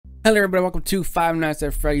Hello everybody, welcome to Five Nights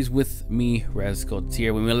at Freddy's with me,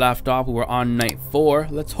 Rescultir. When we left off, we were on night 4.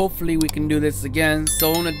 Let's hopefully we can do this again. So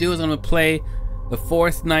what I'm gonna do is I'm gonna play the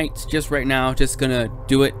 4th night just right now. Just gonna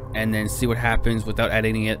do it and then see what happens without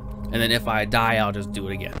editing it. And then if I die, I'll just do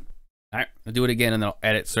it again. Alright, I'll do it again and then I'll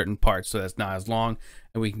edit certain parts so that's not as long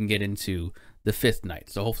and we can get into the 5th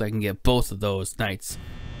night. So hopefully I can get both of those nights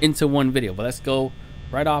into one video. But let's go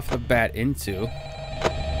right off the bat into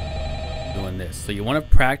doing this. So you want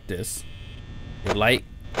to practice your light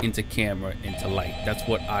into camera into light. That's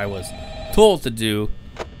what I was told to do.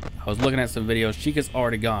 I was looking at some videos. Chica's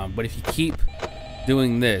already gone, but if you keep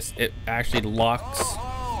doing this, it actually locks.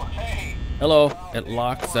 Hello. It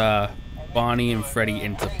locks Bonnie and Freddy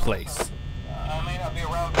into place. I may not be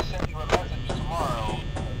around to send you a message tomorrow.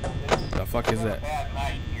 The fuck is that? Bad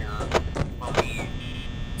night here for me.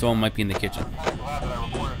 Someone might be in the kitchen. I'm kind of glad that I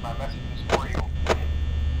recorded my messages for you.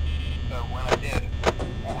 So when I did,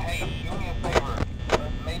 hey, do me a favor.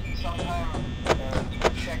 Maybe sometime you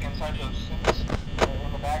can check inside those suits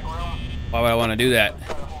in the back room. Why would I want to do that? Try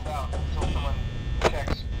to hold out until someone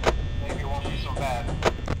checks. Maybe it won't be so bad.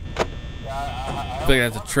 I feel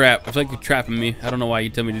like that's a trap. I feel like you're trapping me. I don't know why you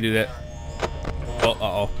tell me to do that. Oh,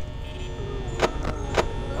 uh-oh.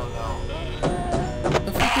 Oh no. What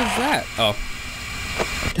the fuck is that? Oh.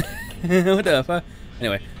 What the fuck?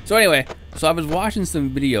 Anyway, so I was watching some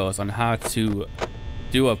videos on how to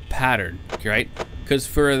do a pattern, right? Because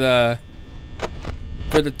for the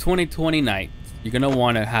 2020 night, you're gonna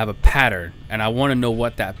want to have a pattern, and I want to know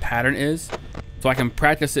what that pattern is, so I can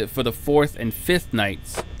practice it for the 4th and 5th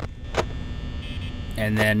nights,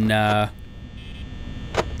 and then yeah,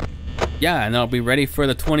 and I'll be ready for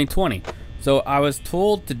the 2020. So I was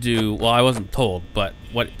told to do, well, I wasn't told, but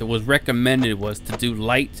what was recommended was to do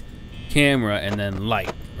light, camera, and then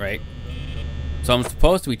light, right? So I'm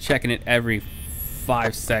supposed to be checking it every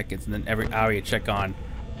 5 seconds, and then every hour you check on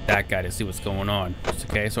that guy to see what's going on.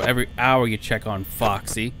 Okay, so every hour you check on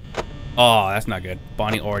Foxy. Oh, that's not good.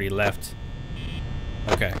 Bonnie already left.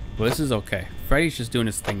 Okay, well, this is okay. Freddy's just doing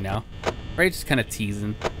his thing now. Freddy's just kind of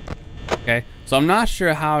teasing. Okay, so I'm not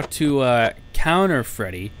sure how to counter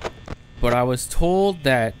Freddy, but I was told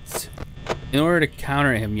that in order to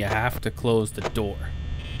counter him, you have to close the door,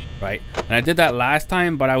 right? And I did that last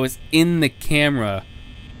time, but I was in the camera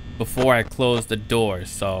before I closed the door,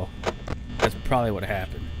 so that's probably what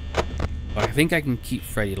happened. But I think I can keep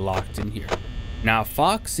Freddy locked in here. Now,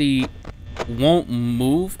 Foxy won't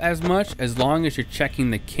move as much as long as you're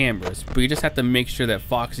checking the cameras, but you just have to make sure that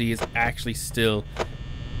Foxy is actually still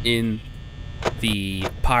in the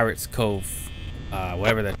Pirate's Cove,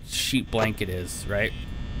 whatever the sheet blanket is, right?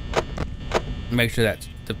 Make sure that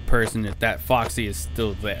the person, that Foxy is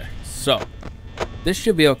still there. So this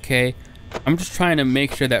should be okay. I'm just trying to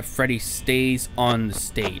make sure that Freddy stays on the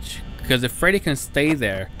stage, because if Freddy can stay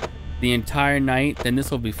there the entire night, then this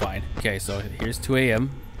will be fine. Okay, so here's 2 a.m.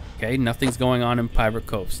 Okay, nothing's going on in Pirate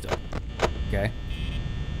Cove still. Okay,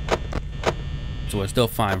 so we're still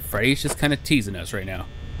fine. Freddy's just kind of teasing us right now.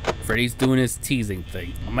 Freddy's doing his teasing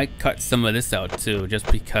thing. I might cut some of this out too, just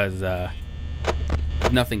because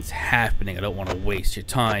if nothing's happening, I don't want to waste your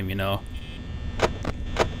time, you know.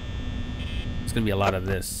 It's gonna be a lot of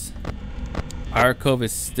this. Pirate Cove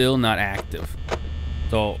is still not active,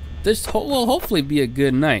 so this will hopefully be a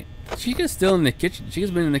good night. Chica's still in the kitchen.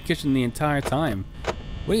 Chica's been in the kitchen the entire time.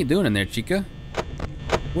 What are you doing in there, Chica?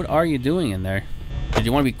 What are you doing in there? Did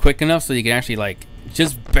you want to be quick enough so you can actually like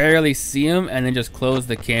just barely see him and then just close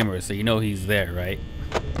the camera so you know he's there, right?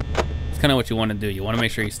 It's kind of what you want to do. You want to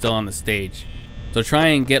make sure he's still on the stage. So try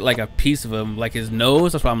and get like a piece of him, like his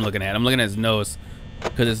nose. That's what I'm looking at. I'm looking at his nose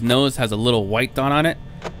because his nose has a little white dot on it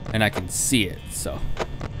and I can see it, so.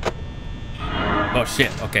 Oh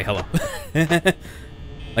shit, okay, hello.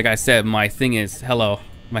 Like I said, my thing is, hello,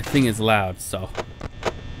 my thing is loud, so.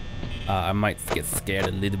 I might get scared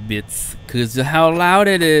a little bit because of how loud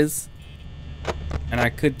it is. And I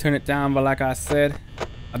could turn it down, but like I said,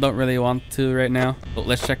 I don't really want to right now. But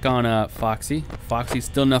let's check on Foxy. Foxy's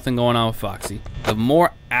still nothing going on with Foxy. The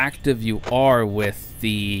more active you are with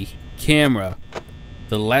the camera,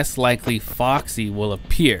 the less likely Foxy will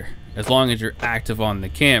appear, as long as you're active on the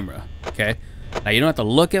camera, okay? Now, you don't have to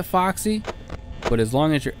look at Foxy, but as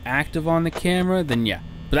long as you're active on the camera, then yeah.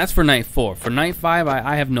 But that's for night 4. For night 5,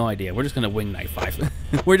 I have no idea. We're just going to wing night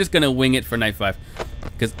 5. We're just going to wing it for night 5,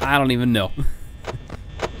 because I don't even know.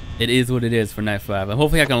 It is what it is for night 5. And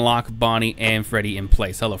hopefully I can lock Bonnie and Freddy in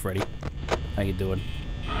place. Hello, Freddy. How you doing?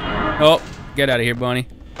 Oh, get out of here, Bonnie.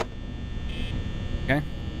 Okay.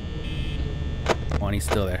 Bonnie's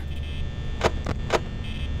still there.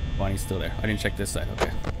 Bonnie's still there. I didn't check this side.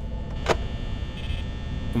 Okay.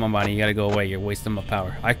 Come on, Bonnie, you gotta go away. You're wasting my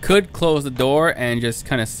power. I could close the door and just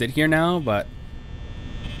kind of sit here now, but...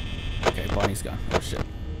 Okay, Bonnie's gone. Oh, shit.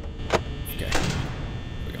 Okay.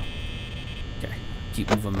 Here we go. Okay. Keep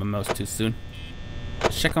moving my mouse too soon.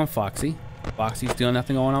 Let's check on Foxy. Foxy's doing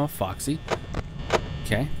nothing going on with Foxy.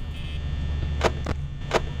 Okay.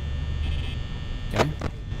 Okay.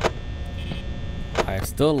 I have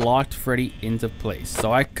still locked Freddy into place.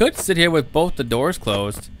 So I could sit here with both the doors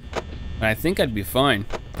closed. And I think I'd be fine.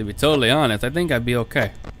 To be totally honest, I think I'd be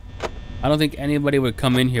okay. I don't think anybody would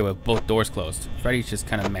come in here with both doors closed. Freddy's just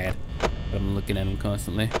kind of mad. But I'm looking at him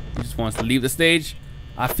constantly. He just wants to leave the stage.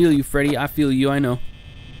 I feel you, Freddy. I feel you. I know.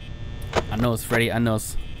 I know it's Freddy. I know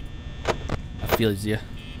it's... I feel you.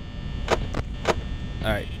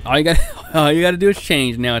 Alright. All you gotta do is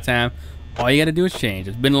change now, time. All you gotta do is change.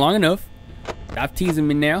 It's been long enough. Stop teasing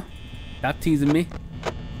me now. Stop teasing me.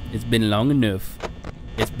 It's been long enough.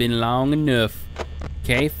 It's been long enough.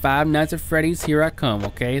 Okay, 5 Nights at Freddy's, here I come.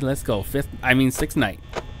 Okay, let's go. 6th night.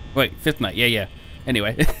 Wait, 5th night. Yeah.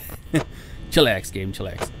 Anyway. Chillax, game,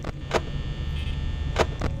 chillax.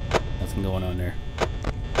 Nothing going on there.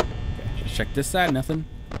 Okay, let's check this side. Nothing.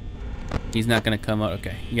 He's not gonna come out.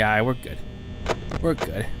 Okay, yeah, we're good. We're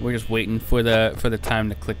good. We're just waiting for the time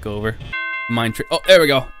to click over. Mind trick. Oh, there we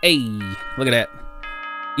go. Hey, look at that.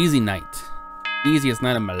 Easy night. Easiest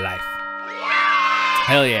night of my life.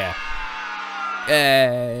 Hell yeah.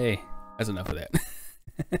 Yay. That's enough of that.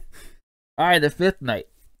 Alright, the 5th night.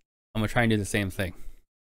 I'm gonna try and do the same thing.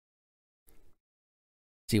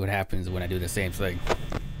 See what happens when I do the same thing.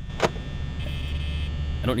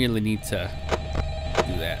 I don't really need to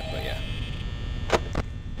do that, but yeah.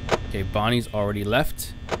 Okay, Bonnie's already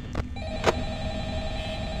left.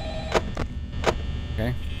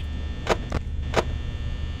 Okay.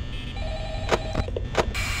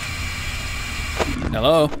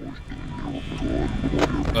 Hello?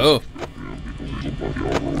 Oh.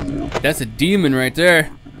 That's a demon right there.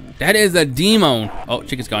 That is a demon. Oh,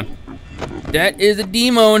 chicken's gone. That is a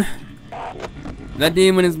demon. That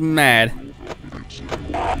demon is mad.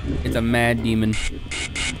 It's a mad demon.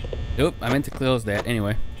 Nope, I meant to close that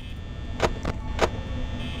anyway.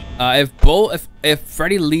 If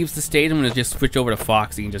Freddy leaves the stage, I'm gonna just switch over to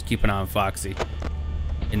Foxy and just keep an eye on Foxy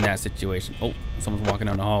in that situation. Oh, someone's walking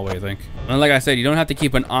down the hallway, I think. And like I said, you don't have to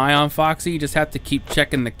keep an eye on Foxy, you just have to keep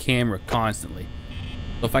checking the camera constantly.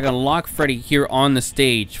 So if I can lock Freddy here on the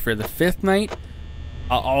stage for the 5th night,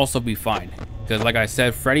 I'll also be fine. Because like I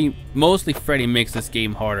said, mostly Freddy makes this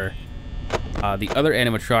game harder. The other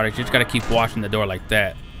animatronics, you just gotta keep watching the door like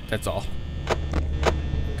that. That's all.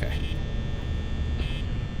 Okay.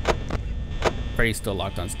 Freddy's still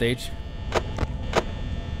locked on stage.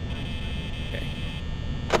 Okay.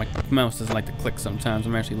 My mouse doesn't like to click sometimes.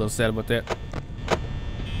 I'm actually a little sad about that.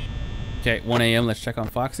 Okay, 1 a.m. Let's check on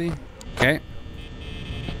Foxy. Okay.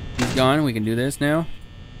 He's gone. We can do this now.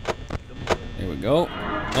 There we go.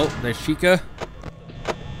 Oh, there's Chica.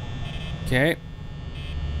 Okay.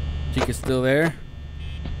 Chica's still there.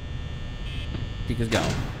 Chica's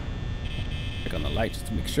gone. Check on the light just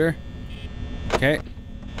to make sure. Okay.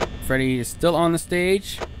 Freddy is still on the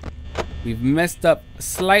stage. We've messed up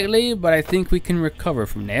slightly, but I think we can recover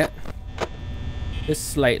from that.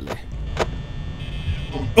 Just slightly.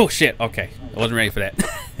 Oh shit, okay. I wasn't ready for that.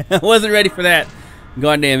 I wasn't ready for that.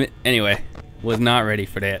 God damn it. Anyway, was not ready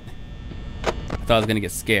for that. I thought I was gonna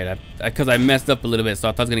get scared. Because I messed up a little bit, so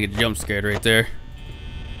I thought I was gonna get jump scared right there.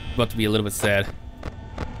 About to be a little bit sad.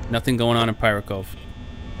 Nothing going on in Pirate Cove.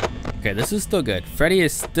 Okay, this is still good. Freddy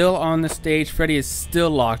is still on the stage. Freddy is still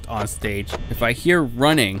locked on stage. If I hear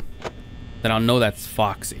running, then I'll know that's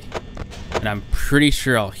Foxy. And I'm pretty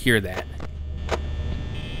sure I'll hear that.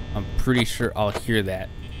 I'm pretty sure I'll hear that.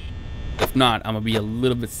 If not, I'm gonna be a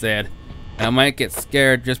little bit sad. And I might get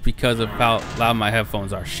scared just because of how loud my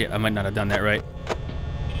headphones are. Shit, I might not have done that right.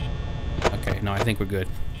 Okay, no, I think we're good.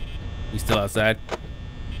 He's still outside.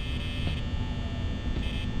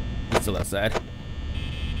 He's still outside.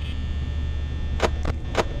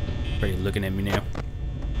 Freddy looking at me now.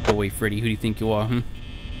 Go away, Freddy. Who do you think you are,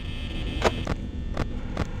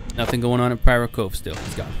 Nothing going on in Pirate Cove still.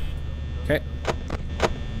 He's gone. Okay.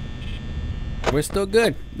 We're still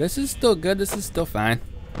good. This is still good. This is still fine.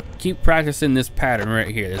 Keep practicing this pattern right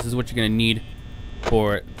here. This is what you're going to need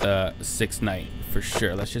for the 6th night for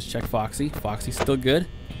sure. Let's just check Foxy. Foxy's still good.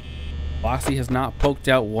 Foxy has not poked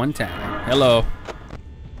out one time. Hello.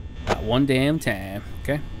 Not one damn time.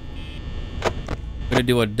 Okay. I'm gonna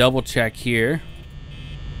do a double check here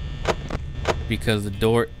because the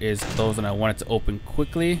door is closed and I want it to open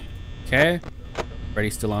quickly. Okay.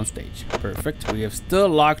 Freddy's still on stage. Perfect. We have still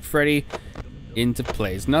locked Freddy into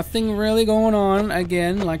place. Nothing really going on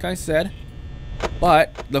again, like I said.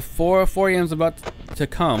 But the 4 a.m. is about to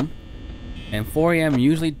come, and 4 a.m.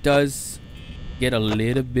 usually does get a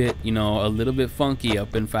little bit, you know, a little bit funky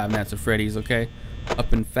up in Five Nights at Freddy's, okay?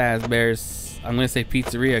 Up in Fazbear's, I'm gonna say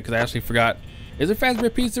Pizzeria because I actually forgot. Is it Fazbear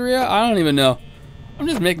Pizzeria? I don't even know. I'm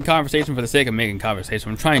just making conversation for the sake of making conversation.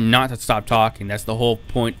 I'm trying not to stop talking. That's the whole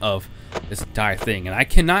point of this entire thing, and I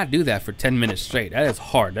cannot do that for 10 minutes straight. That is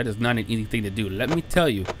hard. That is not an easy thing to do, let me tell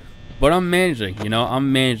you. But I'm managing, you know,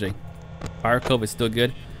 I'm managing. Fire Cove is still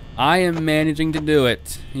good. I am managing to do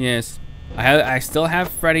it. Yes. I still have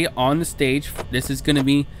Freddy on the stage. This is gonna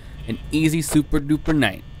be an easy super duper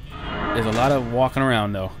night. There's a lot of walking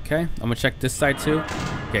around though. Okay, I'm gonna check this side too.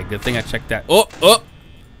 Okay, good thing I checked that. Oh,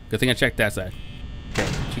 good thing I checked that side. Okay,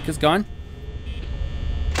 Chica's gone.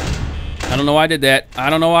 I don't know why I did that. I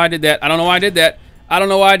don't know why I did that. I don't know why I did that. I don't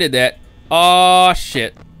know why I did that. Oh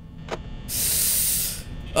shit.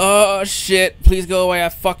 Oh shit. Please go away. I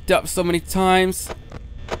fucked up so many times.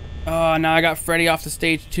 Oh, now I got Freddy off the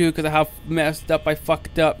stage too because of how messed up I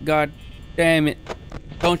fucked up. God damn it.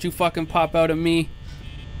 Don't you fucking pop out at me.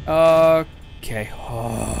 Okay.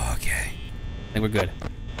 Oh, okay. I think we're good.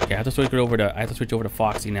 Okay, I have to switch over to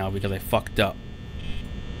Foxy now because I fucked up.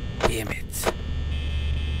 Damn it.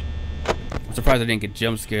 I'm surprised I didn't get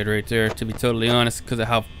jump scared right there, to be totally honest, because of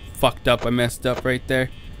how fucked up I messed up right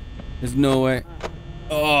there. There's no way.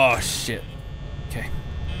 Oh shit. Okay.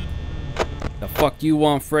 The fuck you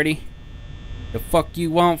want, Freddy? The fuck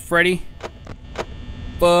you want, Freddy?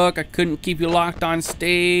 Fuck, I couldn't keep you locked on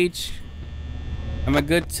stage. Am I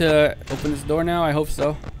good to open this door now? I hope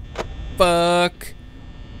so. Fuck.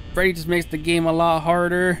 Freddy just makes the game a lot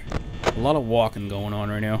harder. A lot of walking going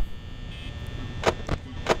on right now.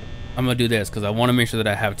 I'm gonna do this because I want to make sure that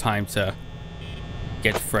I have time to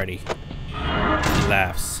get Freddy. He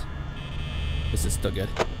laughs. This is still good.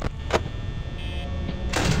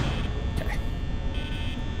 Okay.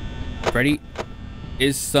 Freddy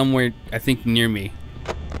is somewhere, I think, near me.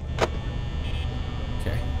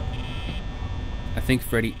 Okay. I think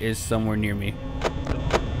Freddy is somewhere near me.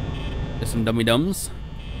 There's some dummy dums.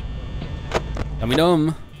 Dummy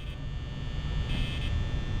dum.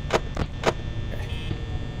 Okay.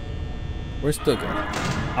 We're still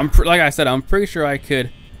good. Like I said, I'm pretty sure I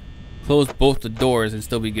could close both the doors and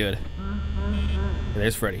still be good. Okay,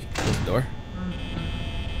 there's Freddy. Close the door.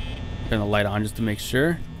 Turn the light on just to make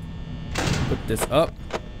sure. Put this up.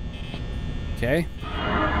 Okay.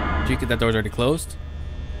 Chica, that door's already closed.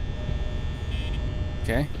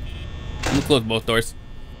 Okay. I'm gonna close both doors.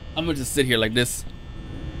 I'm gonna just sit here like this.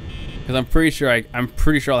 Because I'm pretty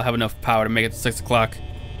sure I'll have enough power to make it to 6 o'clock.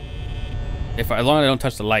 As long as I don't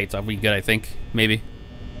touch the lights, I'll be good, I think. Maybe.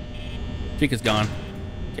 Chica's gone.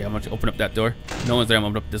 Okay, I'm gonna open up that door. No one's there, I'm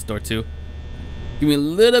gonna open up this door too. Give me a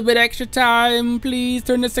little bit extra time, please.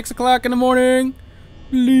 Turn to 6 o'clock in the morning.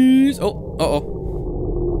 Please. Oh,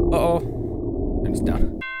 uh-oh. Uh-oh. Turn this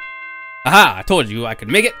down. Aha! I told you I could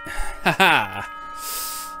make it. Haha.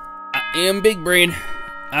 I am big brain.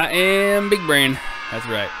 I am big brain. That's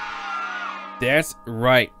right. That's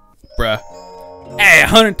right, bruh. Hey,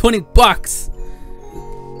 120 bucks.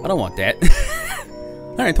 I don't want that.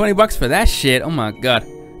 120 bucks for that shit. Oh my god.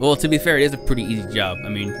 Well, to be fair, it is a pretty easy job. I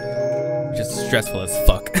mean, just stressful as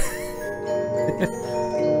fuck.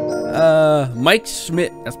 Mike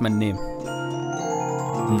Schmidt. That's my name.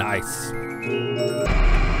 Nice.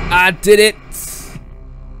 I did it.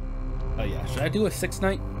 Oh yeah. Should I do a 6th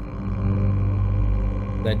night?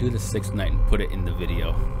 Should I do the 6th night and put it in the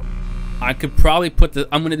video? I could probably put the,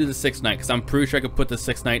 I'm gonna do the 6th night because I'm pretty sure I could put the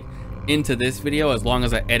 6th night into this video as long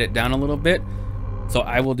as I edit down a little bit. So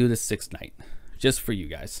I will do the 6th night just for you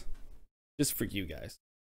guys. Just for you guys.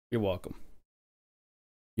 You're welcome.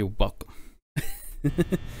 You're welcome.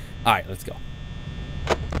 All right, let's go.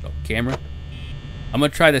 So, camera. I'm gonna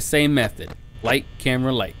try the same method. Light,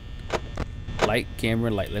 camera, light. Light,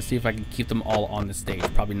 camera, light. Let's see if I can keep them all on the stage.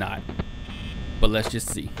 Probably not. But let's just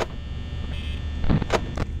see.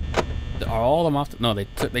 Are all of them off? No, they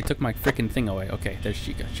took my freaking thing away. Okay, there's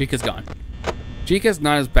Chica. Chica's gone. Chica's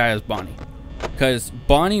not as bad as Bonnie, because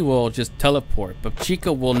Bonnie will just teleport, but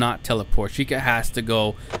Chica will not teleport. Chica has to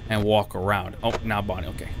go and walk around. Oh, now Bonnie.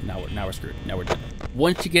 Okay, now we're screwed. Now we're done.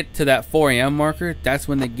 Once you get to that 4 a.m. marker, that's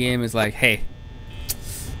when the game is like, hey,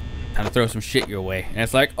 time to throw some shit your way, and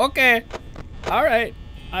it's like, okay, all right,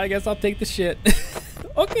 I guess I'll take the shit.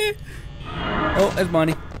 Okay. Oh, that's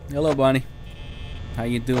Bonnie. Hello, Bonnie. How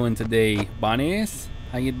you doing today, Bonnies?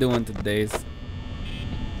 How you doing today?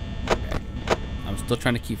 Okay. I'm still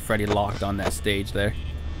trying to keep Freddy locked on that stage there.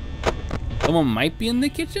 Someone might be in the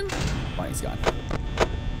kitchen. Bonnie's gone.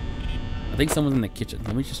 I think someone's in the kitchen.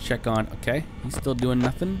 Let me just check on. Okay, he's still doing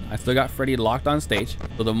nothing. I still got Freddy locked on stage.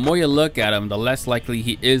 So the more you look at him, the less likely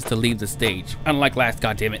he is to leave the stage. Unlike last,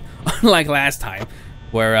 goddammit, unlike last time,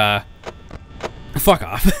 where fuck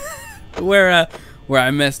off, where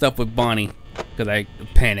I messed up with Bonnie because I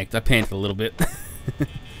panicked. I panicked a little bit.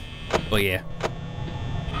 But yeah,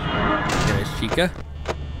 there's Chica.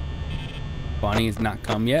 Bonnie has not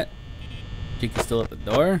come yet. Chica's still at the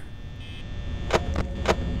door.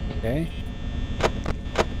 Okay.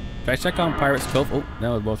 Should I check on Pirate's Cove? Oh,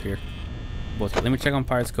 no, we're both here. Both here. Let me check on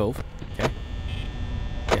Pirate's Cove. Okay.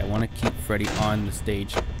 Okay, I want to keep Freddy on the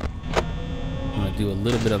stage. I'm going to do a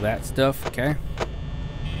little bit of that stuff. Okay.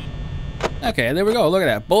 Okay, there we go. Look at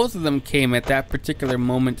that. Both of them came at that particular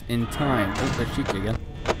moment in time. Oh, there's Chica again.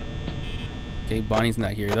 Okay, Bonnie's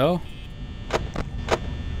not here, though.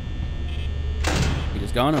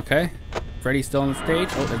 Chica's gone. Okay. Freddy's still on the stage.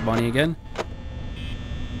 Oh, there's Bonnie again.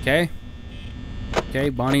 Okay. Okay,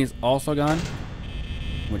 Bonnie is also gone.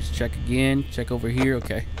 We'll just check again. Check over here.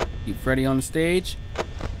 Okay. Keep Freddy on the stage.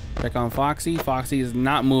 Check on Foxy. Foxy is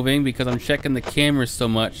not moving because I'm checking the cameras so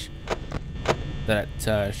much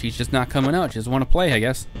that she's just not coming out. She just want to play, I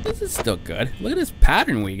guess. This is still good. Look at this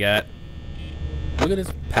pattern we got. Look at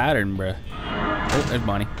this pattern, bruh. Oh, there's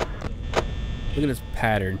Bonnie. Look at this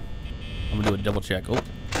pattern. I'm gonna do a double check. Oh.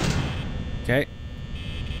 Okay.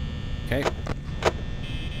 Okay.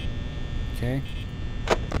 Okay.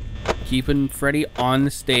 Keeping Freddy on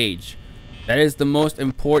the stage. That is the most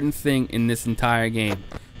important thing in this entire game,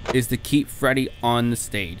 is to keep Freddy on the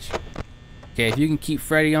stage. Okay, if you can keep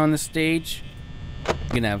Freddy on the stage,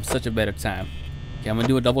 you're gonna have such a better time. Okay, I'm gonna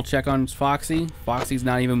do a double check on Foxy. Foxy's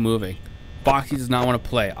not even moving. Foxy does not want to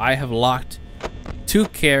play. I have locked 2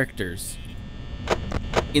 characters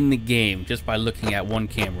in the game just by looking at one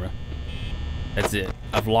camera. That's it.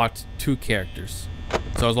 I've locked 2 characters.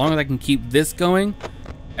 So as long as I can keep this going,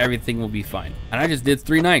 everything will be fine. And I just did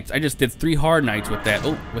 3 nights. I just did 3 hard nights with that.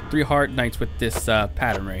 Oh, with 3 hard nights with this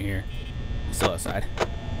pattern right here. He's still outside.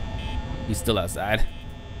 He's still outside.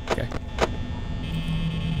 Okay.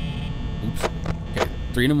 Oops. Okay,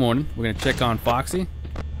 3 in the morning. We're gonna check on Foxy.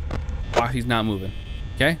 Foxy's not moving.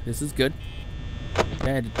 Okay, this is good.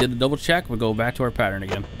 Okay, I did the double check. We'll go back to our pattern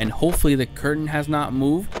again. And hopefully the curtain has not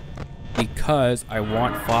moved, because I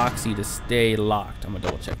want Foxy to stay locked. I'm gonna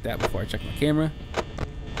double check that before I check my camera.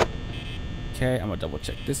 Okay, I'm gonna double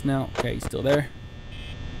check this now. Okay, he's still there.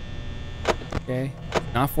 Okay,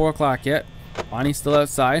 not 4 o'clock yet. Bonnie's still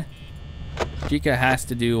outside. Chica has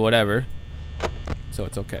to do whatever, so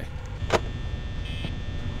it's okay.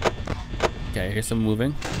 Okay, here's some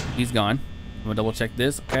moving. He's gone. I'm gonna double check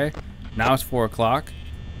this. Okay, now it's 4 o'clock.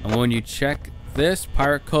 And when you check this,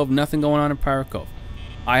 Pirate Cove, nothing going on in Pirate Cove.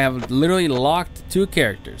 I have literally locked 2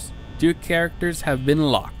 characters. 2 characters have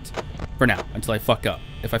been locked for now until I fuck up.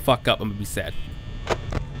 If I fuck up, I'm gonna be sad.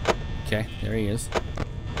 Okay, there he is.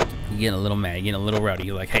 You're getting a little mad, you're getting a little rowdy.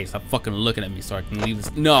 You're like, hey, stop fucking looking at me so I can leave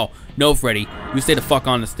this. No, no, Freddy. You stay the fuck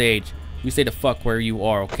on the stage. You stay the fuck where you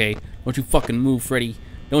are, okay? Don't you fucking move, Freddy.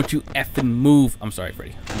 Don't you effing move. I'm sorry,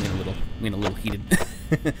 Freddy. I'm getting a little heated.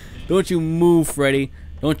 Don't you move, Freddy.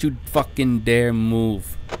 Don't you fucking dare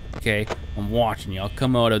move. Okay, I'm watching you. I'll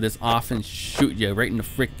come out of this off and shoot you right in the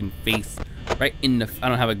freaking face. Right in the... I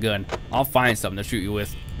don't have a gun. I'll find something to shoot you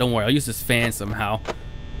with. Don't worry, I'll use this fan somehow.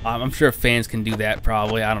 I'm sure fans can do that,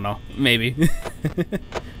 probably. I don't know. Maybe.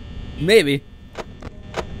 Maybe.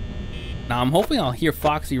 Now, I'm hoping I'll hear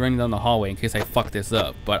Foxy running down the hallway in case I fuck this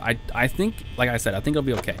up. But I think, like I said, I think it'll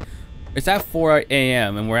be okay. It's at 4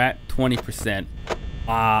 a.m. and we're at 20%.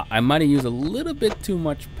 I might have used a little bit too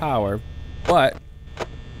much power, but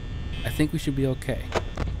I think we should be okay.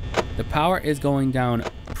 The power is going down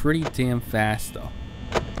pretty damn fast, though.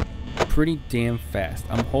 Pretty damn fast.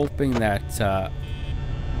 I'm hoping that,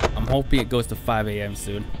 I'm hoping it goes to 5 a.m.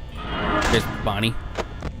 soon. There's Bonnie.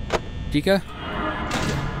 Chica?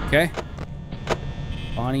 Okay.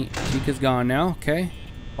 Bonnie, Chica's gone now, okay.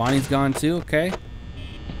 Bonnie's gone too, okay.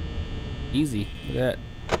 Easy, look at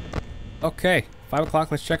that. Okay, 5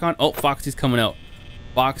 o'clock, let's check on, oh, Foxy's coming out.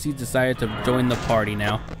 Foxy decided to join the party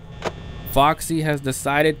now. Foxy has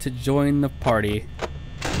decided to join the party.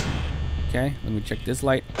 Okay, let me check this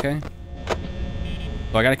light, okay.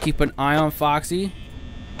 So I gotta keep an eye on Foxy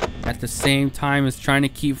at the same time as trying to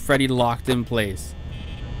keep Freddy locked in place.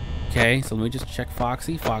 Okay, so let me just check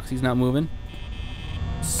Foxy. Foxy's not moving.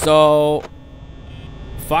 So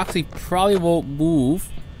Foxy probably won't move.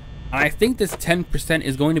 And I think this 10%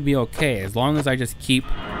 is going to be okay as long as I just keep,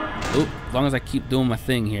 as long as I keep doing my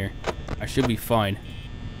thing here. I should be fine.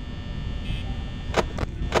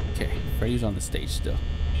 Okay, Freddy's on the stage still.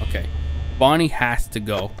 Okay, Bonnie has to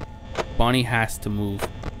go. Bonnie has to move,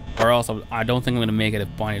 or else I don't think I'm gonna make it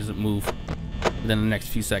if Bonnie doesn't move within the next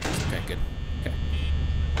few seconds. Okay, good. Okay.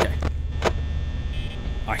 Okay.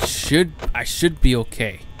 I should be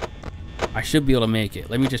okay. I should be able to make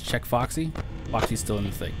it. Let me just check Foxy. Foxy's still in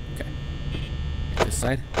the thing. Okay. This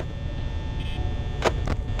side.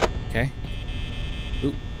 Okay.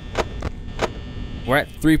 Ooh. We're at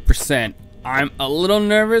 3%. I'm a little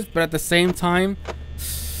nervous, but at the same time,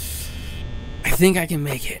 I think I can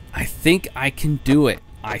make it. I think I can do it.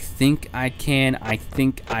 I think I can. I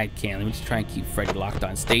think I can. Let me just try and keep Freddy locked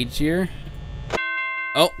on stage here.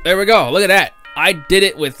 Oh, there we go. Look at that. I did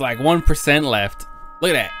it with like 1% left.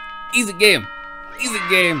 Look at that. Easy game. Easy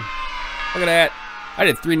game. Look at that. I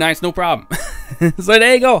did 3 nights, no problem. So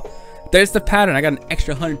there you go. There's the pattern. I got an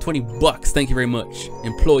extra 120 bucks. Thank you very much.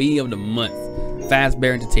 Employee of the month.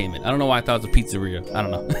 Fazbear Entertainment. I don't know why I thought it was a pizzeria. I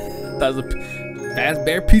don't know. Thought it was a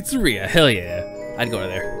Fazbear Pizzeria. Hell yeah. I'd go to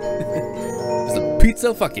there. There's a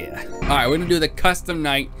pizza. Fuck yeah. All right, we're gonna do the custom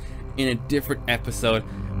night in a different episode.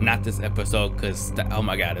 Not this episode, because oh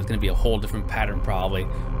my god, it's gonna be a whole different pattern probably.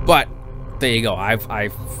 But there you go. I've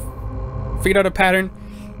figured out a pattern.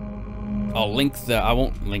 I'll link the. I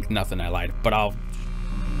won't link nothing. I lied, but I'll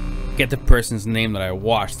get the person's name that I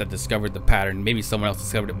watched that discovered the pattern. Maybe someone else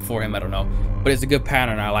discovered it before him. I don't know, but it's a good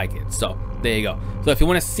pattern. I like it. So there you go. So if you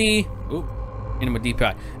want to see, into my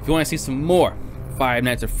DPI. If you want to see some more Five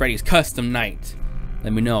Nights at Freddy's custom night,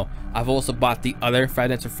 let me know. I've also bought the other Five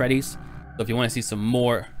Nights at Freddy's. So if you want to see some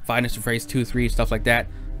more Five Nights at Freddy's 2, 3, stuff like that,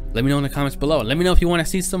 let me know in the comments below. Let me know if you want to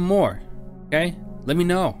see some more. Okay? Let me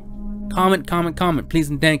know. Comment, please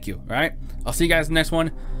and thank you. All right? I'll see you guys in the next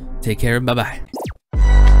one. Take care. Bye-bye.